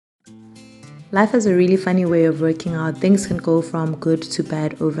Life has a really funny way of working out. Things can go from good to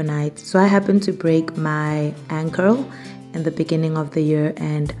bad overnight. So I happened to break my ankle in the beginning of the year,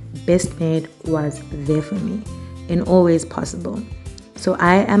 and Best Made was there for me in all ways possible. So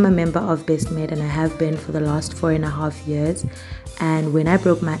I am a member of Best Made, and I have been for the last 4.5 years. And when I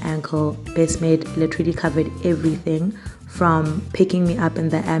broke my ankle, Best Made literally covered everything from picking me up in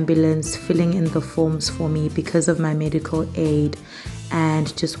the ambulance, filling in the forms for me because of my medical aid,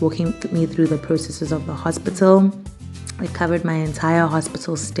 and just walking me through the processes of the hospital. It covered my entire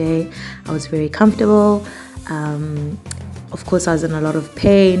hospital stay. I was very comfortable. Of course, I was in a lot of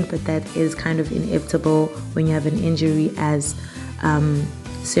pain, but that is kind of inevitable when you have an injury as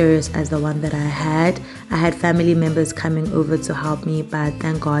serious as the one that I had. I had family members coming over to help me, but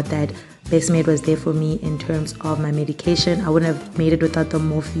thank God that Best Made was there for me in terms of my medication. I wouldn't have made it without the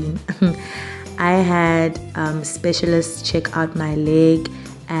morphine. I had specialists check out my leg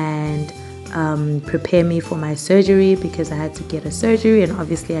and prepare me for my surgery because I had to get a surgery, and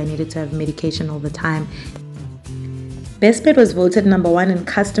obviously I needed to have medication all the time. Best Made was voted #1 in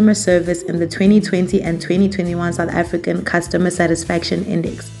customer service in the 2020 and 2021 South African Customer Satisfaction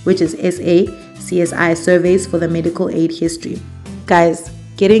Index, which is SA-CSI surveys for the medical aid history. Guys,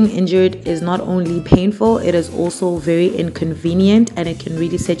 getting injured is not only painful, it is also very inconvenient, and it can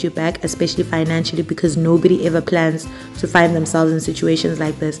really set you back, especially financially, because nobody ever plans to find themselves in situations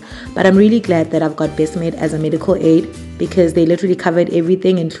like this. But I'm really glad that I've got Best Made as a medical aid, because they literally covered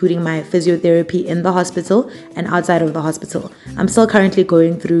everything, including my physiotherapy in the hospital and outside of the hospital. I'm still currently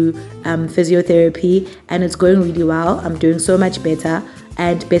going through physiotherapy, and it's going really well. I'm doing so much better,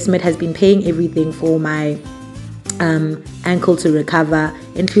 and Best Made has been paying everything for my ankle to recover,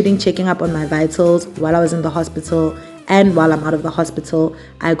 including checking up on my vitals while I was in the hospital. And while I'm out of the hospital,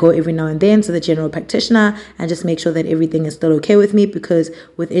 I go every now and then to the general practitioner and just make sure that everything is still okay with me, because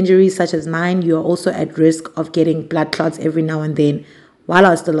with injuries such as mine, you are also at risk of getting blood clots every now and then. While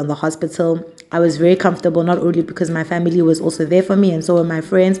I was still in the hospital, I was very comfortable, not only because my family was also there for me and so were my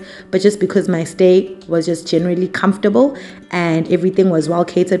friends, but just because my stay was just generally comfortable and everything was well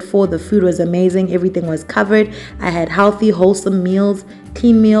catered for. The food was amazing. Everything was covered. I had healthy, wholesome meals,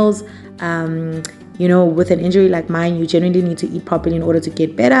 clean meals. With an injury like mine, you generally need to eat properly in order to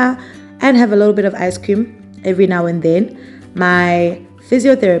get better, and have a little bit of ice cream every now and then. My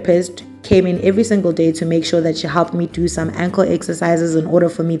physiotherapist came in every single day to make sure that she helped me do some ankle exercises in order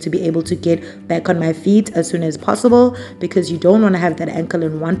for me to be able to get back on my feet as soon as possible, because you don't want to have that ankle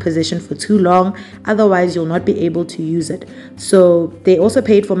in one position for too long, otherwise you'll not be able to use it. So they also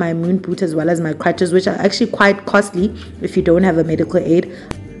paid for my moon boot as well as my crutches, which are actually quite costly if you don't have a medical aid,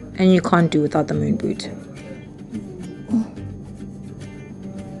 and you can't do without the moon boot.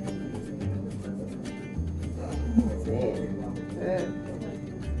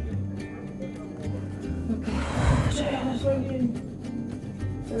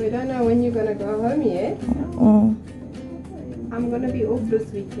 So we don't know when you're going to go home yet. I'm going to be off this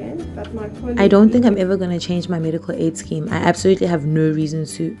weekend, but my colleague... I don't think I'm ever going to change my medical aid scheme. I absolutely have no reason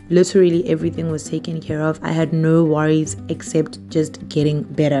to. Literally everything was taken care of. I had no worries except just getting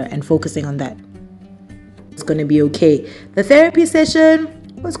better and focusing on that. It's going to be okay. The therapy session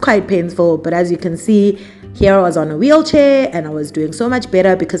was quite painful, but as you can see, here I was on a wheelchair and I was doing so much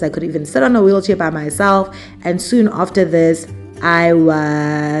better because I could even sit on a wheelchair by myself. And soon after this, I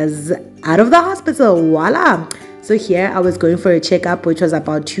was out of the hospital. Voila! So here I was going for a checkup, which was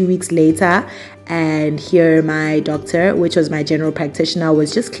about 2 weeks later. And here my doctor, which was my general practitioner,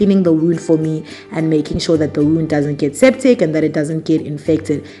 was just cleaning the wound for me and making sure that the wound doesn't get septic and that it doesn't get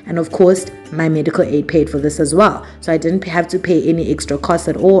infected. And of course, my medical aid paid for this as well. So I didn't have to pay any extra costs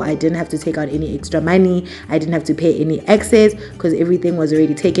at all. I didn't have to take out any extra money. I didn't have to pay any excess because everything was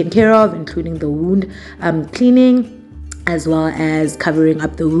already taken care of, including the wound cleaning, as well as covering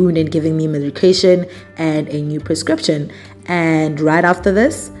up the wound and giving me medication and a new prescription. And right after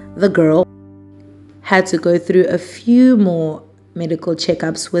this, the girl had to go through a few more medical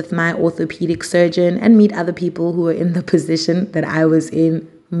checkups with my orthopedic surgeon and meet other people who were in the position that I was in,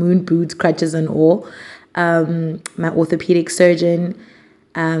 moon boots, crutches and all. My orthopedic surgeon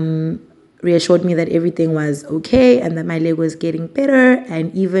reassured me that everything was okay and that my leg was getting better,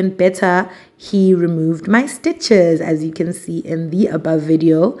 and even better, he removed my stitches, as you can see in the above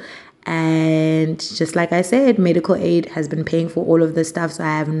video. And just like I said, medical aid has been paying for all of this stuff, so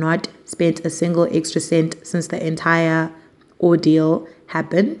I have not spent a single extra cent since the entire ordeal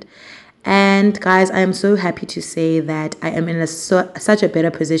happened. And guys, I am so happy to say that I am in such a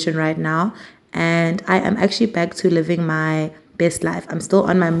better position right now, and I am actually back to living my best life. I'm still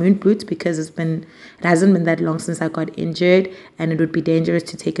on my moon boots because it hasn't been that long since I got injured, and it would be dangerous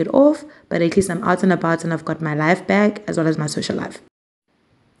to take it off, but at least I'm out and about and I've got my life back as well as my social life.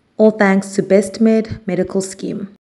 All thanks to Best Med Medical Scheme.